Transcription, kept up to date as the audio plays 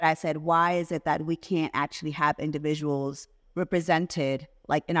I said, why is it that we can't actually have individuals represented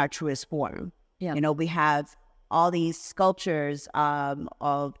like in our truest form? Yeah. We have all these sculptures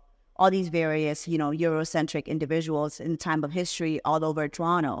of all these various, Eurocentric individuals in time of history all over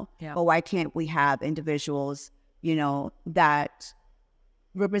Toronto. Yeah. But why can't we have individuals, that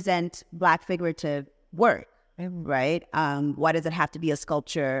represent Black figurative work, right? Why does it have to be a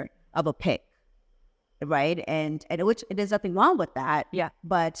sculpture of a pig, right? And which there's nothing wrong with that. Yeah.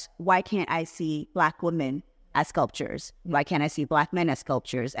 But why can't I see Black women as sculptures? Why can't I see Black men as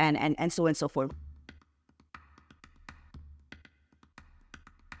sculptures? And so on and so forth.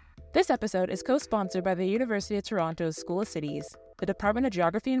 This episode is co-sponsored by the University of Toronto's School of Cities, the Department of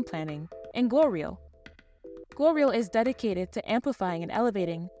Geography and Planning, and GlowReal. GlowReal is dedicated to amplifying and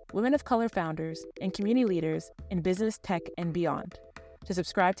elevating women of color founders and community leaders in business, tech, and beyond. To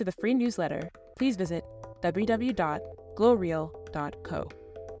subscribe to the free newsletter, please visit www.glowreal.co.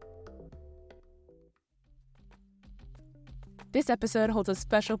 This episode holds a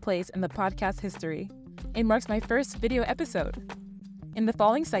special place in the podcast history. It marks my first video episode. In the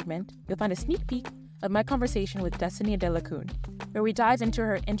following segment, you'll find a sneak peek of my conversation with Destinie Adélakun, where we dive into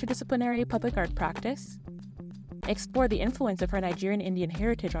her interdisciplinary public art practice, explore the influence of her Nigerian Indian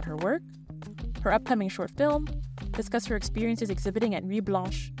heritage on her work, her upcoming short film, discuss her experiences exhibiting at Nuit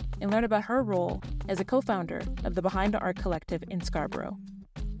Blanche, and learn about her role as a co-founder of the Behind the Art Collective in Scarborough.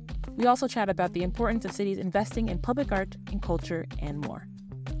 We also chat about the importance of cities investing in public art and culture and more.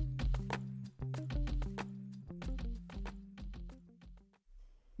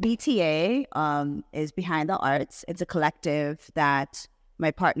 BTA is Behind the Arts. It's a collective that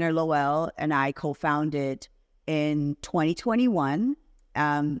my partner Lowell and I co-founded in 2021.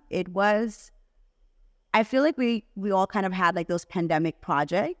 I feel like we all kind of had like those pandemic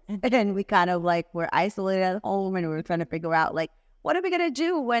projects, and we kind of like were isolated at home, and we were trying to figure out like, what are we going to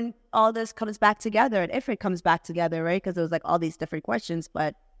do when all this comes back together, and if it comes back together, right? Because there was like all these different questions.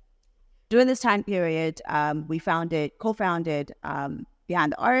 But during this time period, we co-founded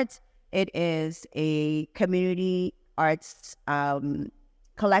Behind the Arts. It is a community arts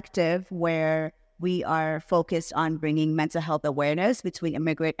collective where we are focused on bringing mental health awareness between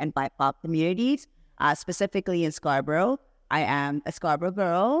immigrant and BIPOC communities, specifically in Scarborough. I am a Scarborough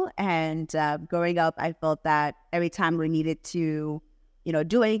girl, and growing up, I felt that every time we needed to,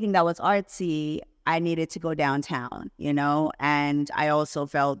 do anything that was artsy, I needed to go downtown, and I also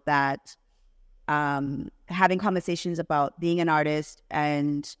felt that having conversations about being an artist,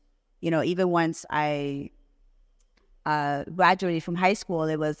 and even once I graduated from high school,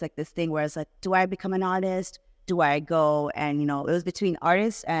 it was like this thing where it's like, do I become an artist? Do I go? And it was between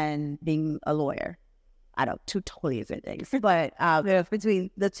artist and being a lawyer. I don't know, two totally different things, but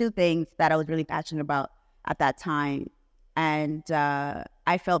between the two things that I was really passionate about at that time. And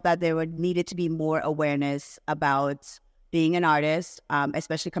I felt that there needed to be more awareness about being an artist,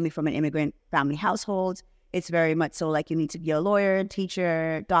 especially coming from an immigrant family household. It's very much so like you need to be a lawyer,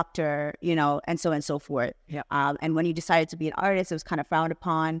 teacher, doctor, and so on and so forth. Yeah. And when you decided to be an artist, it was kind of frowned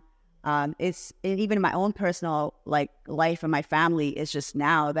upon. Even my own personal life and my family is just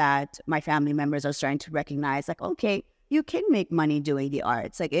now that my family members are starting to recognize like, okay, you can make money doing the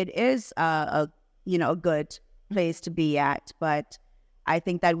arts. Like it is a good place to be at. But I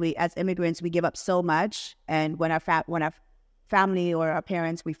think that we as immigrants, we give up so much. And when our family or our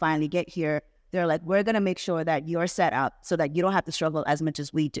parents, we finally get here, they're like, we're going to make sure that you're set up so that you don't have to struggle as much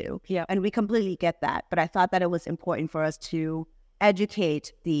as we do. Yeah. And we completely get that. But I thought that it was important for us to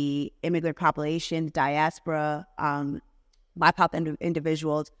educate the immigrant population, diaspora, BIPOC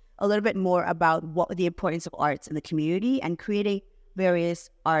individuals a little bit more about what the importance of arts in the community and creating various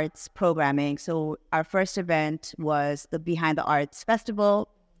arts programming. So our first event was the Behind the Arts Festival.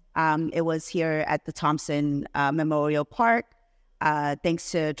 It was here at the Thompson Memorial Park.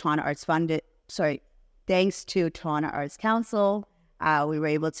 Thanks to Toronto Arts Council, we were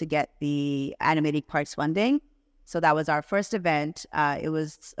able to get the Animating Parks funding. So that was our first event. It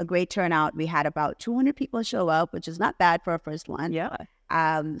was a great turnout. We had about 200 people show up, which is not bad for our first one. Yeah.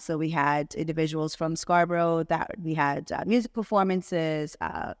 So we had individuals from Scarborough, that we had music performances.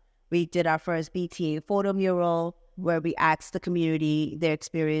 We did our first BTA photo mural where we asked the community their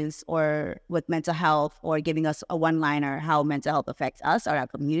experience with mental health, or giving us a one-liner how mental health affects us or our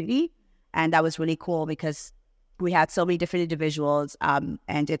community. And that was really cool because we had so many different individuals,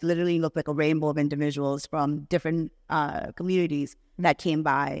 and it literally looked like a rainbow of individuals from different communities that came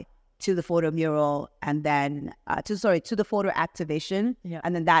by to the photo mural, and then to the photo activation. Yeah.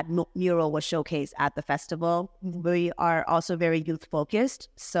 And then that mural was showcased at the festival. Mm-hmm. We are also very youth focused.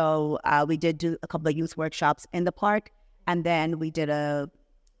 So we did do a couple of youth workshops in the park. And then we did a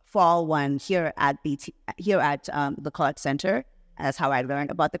fall one here at the Clark Center. That's how I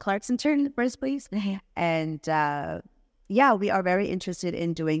learned about the Clark Center in the first place. And we are very interested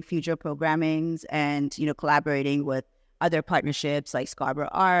in doing future programmings and, collaborating with other partnerships like Scarborough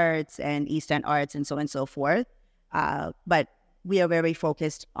Arts and East End Arts and so on and so forth. But we are very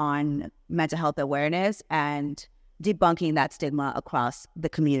focused on mental health awareness and debunking that stigma across the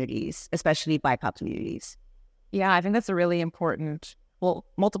communities, especially BIPOC communities. Yeah, I think that's a really important,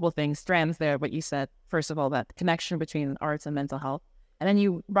 multiple things, strands there. What you said, first of all, that connection between arts and mental health. And then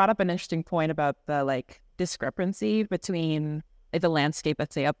you brought up an interesting point about the discrepancy between the landscape,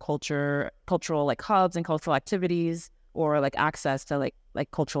 let's say, of cultural hubs and cultural activities, or access to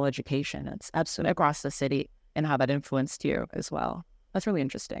cultural education. It's absolutely across the city, and how that influenced you as well. That's really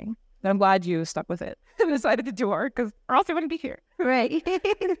interesting. And I'm glad you stuck with it and decided to do art, because or else you wouldn't be here. Right.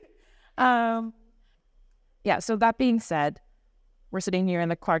 So that being said, we're sitting here in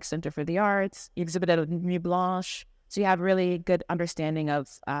the Clark Center for the Arts. You exhibited at Nuit Blanche, so you have really good understanding of,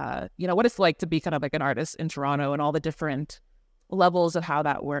 what it's like to be kind of an artist in Toronto and all the different levels of how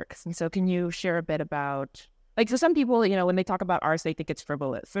that works. And so can you share a bit about, so some people, when they talk about arts, they think it's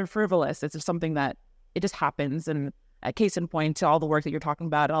frivolous. They're frivolous. It's just something that it just happens. And a case in point to all the work that you're talking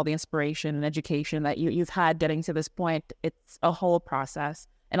about, and all the inspiration and education that you've had getting to this point, it's a whole process.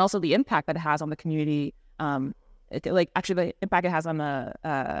 And also the impact that it has on the community. Actually, the impact it has on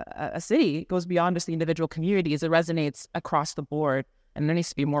a city goes beyond just the individual communities. It resonates across the board, and there needs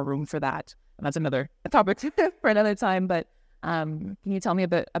to be more room for that. And that's another topic for another time. But can you tell me a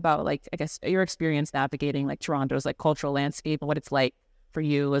bit about, your experience navigating Toronto's cultural landscape, and what it's like for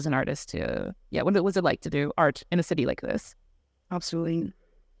you as an artist to, what was it like to do art in a city like this? Absolutely.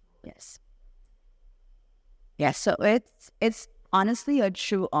 Yes. Yes. So it's honestly a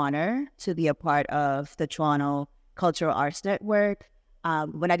true honor to be a part of the Toronto Cultural Arts Network.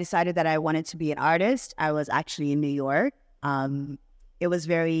 When I decided that I wanted to be an artist, I was actually in New York. It was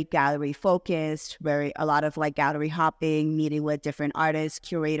very gallery focused, a lot of gallery hopping, meeting with different artists,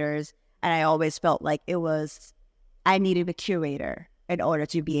 curators. And I always felt like I needed a curator in order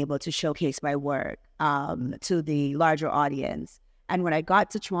to be able to showcase my work to the larger audience. And when I got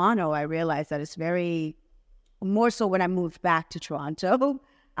to Toronto, I realized that it's very, more so when I moved back to Toronto,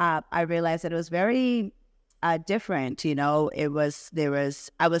 I realized that it was very different. I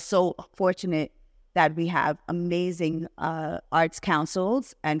was so fortunate that we have amazing arts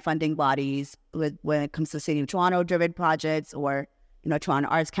councils and funding bodies when it comes to City of Toronto driven projects, or, Toronto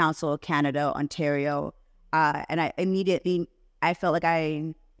Arts Council, Canada, Ontario. And I felt like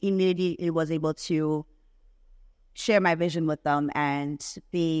I immediately was able to share my vision with them, and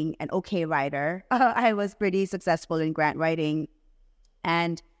being an okay writer, I was pretty successful in grant writing.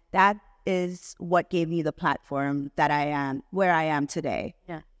 And that is what gave me the platform that I am, where I am today.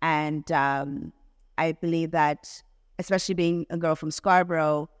 Yeah. And I believe that, especially being a girl from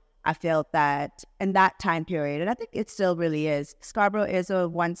Scarborough, I felt that in that time period, and I think it still really is, Scarborough is a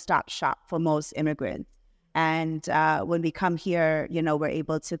one-stop shop for most immigrants. And when we come here, we're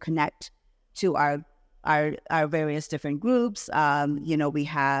able to connect to our various different groups. We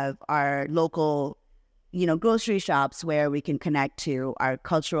have our local, grocery shops where we can connect to our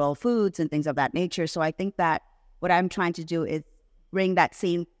cultural foods and things of that nature. So I think that what I'm trying to do is bring that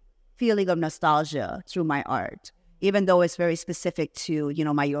same feeling of nostalgia through my art, even though it's very specific to,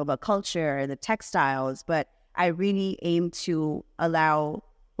 my Yoruba culture, the textiles. But I really aim to allow,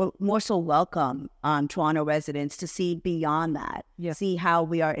 but more so welcome Toronto residents to see beyond that, see how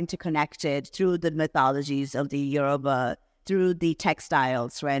we are interconnected through the mythologies of the Yoruba, through the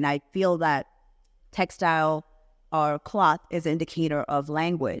textiles, right? And I feel that textile or cloth is an indicator of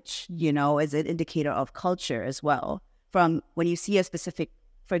language, is an indicator of culture as well. From when you see a specific,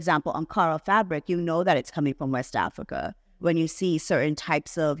 for example, Ankara fabric, that it's coming from West Africa. When you see certain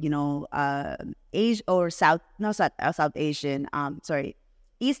types of, Asia or South Asian,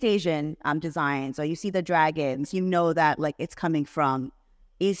 East Asian designs, or you see the dragons, that it's coming from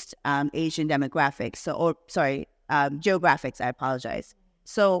East Asian demographics. Geographics, I apologize.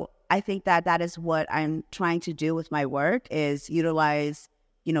 So I think that is what I'm trying to do with my work, is utilize,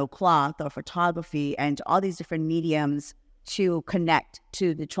 cloth or photography and all these different mediums to connect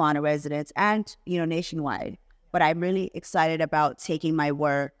to the Toronto residents and, nationwide. But I'm really excited about taking my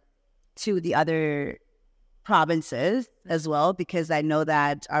work to the other provinces as well, because I know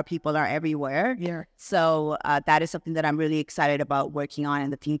that our people are everywhere. Yeah. So that is something that I'm really excited about working on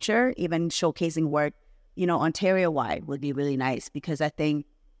in the future. Even showcasing work, Ontario-wide would be really nice, because I think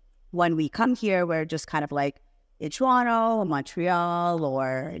when we come here, we're just kind of in Toronto or Montreal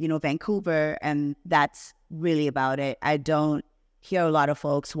or, Vancouver, and that's really about it. I don't hear a lot of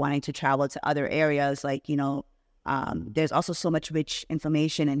folks wanting to travel to other areas. Like, there's also so much rich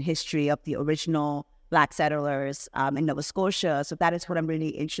information and history of the original Black settlers in Nova Scotia. So that is what I'm really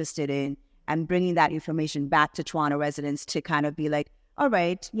interested in, and bringing that information back to Toronto residents to kind of be like, all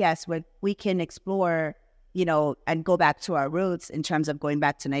right, yes, we can explore, and go back to our roots in terms of going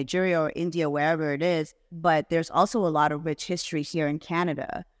back to Nigeria or India, wherever it is. But there's also a lot of rich history here in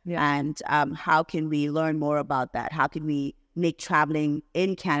Canada. Yeah. And how can we learn more about that? How can we make traveling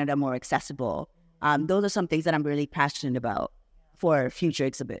in Canada more accessible? Those are some things that I'm really passionate about for future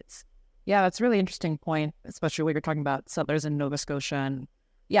exhibits. Yeah, that's a really interesting point, especially when you're talking about settlers in Nova Scotia and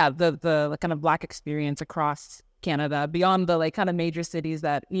the kind of Black experience across Canada beyond the kind of major cities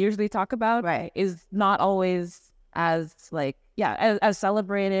that we usually talk about, right, is not always as as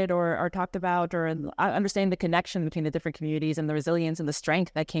celebrated or talked about, or understanding the connection between the different communities and the resilience and the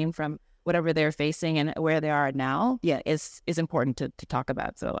strength that came from whatever they're facing and where they are now is important to talk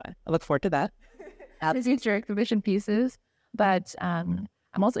about. So I look forward to that. Future exhibition pieces. But I'm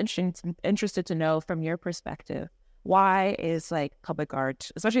also interested to know from your perspective, why is public art,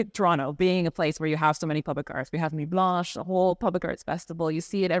 especially Toronto, being a place where you have so many public arts? We have Nuit Blanche, the whole public arts festival. You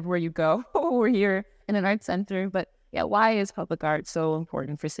see it everywhere you go. We're here in an art center. But why is public art so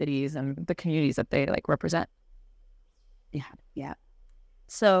important for cities and the communities that they represent? Yeah.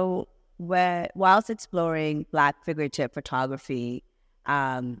 So whilst exploring Black figurative photography,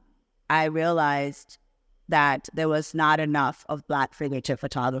 I realized that there was not enough of Black figurative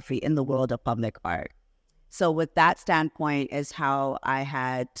photography in the world of public art. So with that standpoint is how I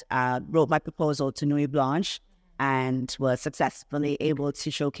had wrote my proposal to Nuit Blanche and was successfully able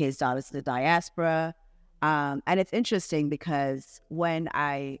to showcase Daughters of the Diaspora. And it's interesting because when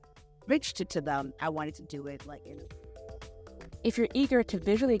I reached it to them, I wanted to do it If you're eager to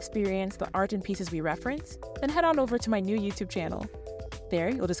visually experience the art and pieces we reference, then head on over to my new YouTube channel. There,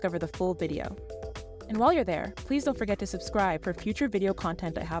 you'll discover the full video. And while you're there, please don't forget to subscribe for future video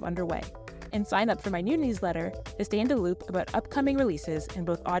content I have underway, and sign up for my new newsletter to stay in the loop about upcoming releases in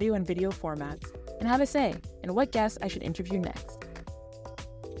both audio and video formats, and have a say in what guests I should interview next.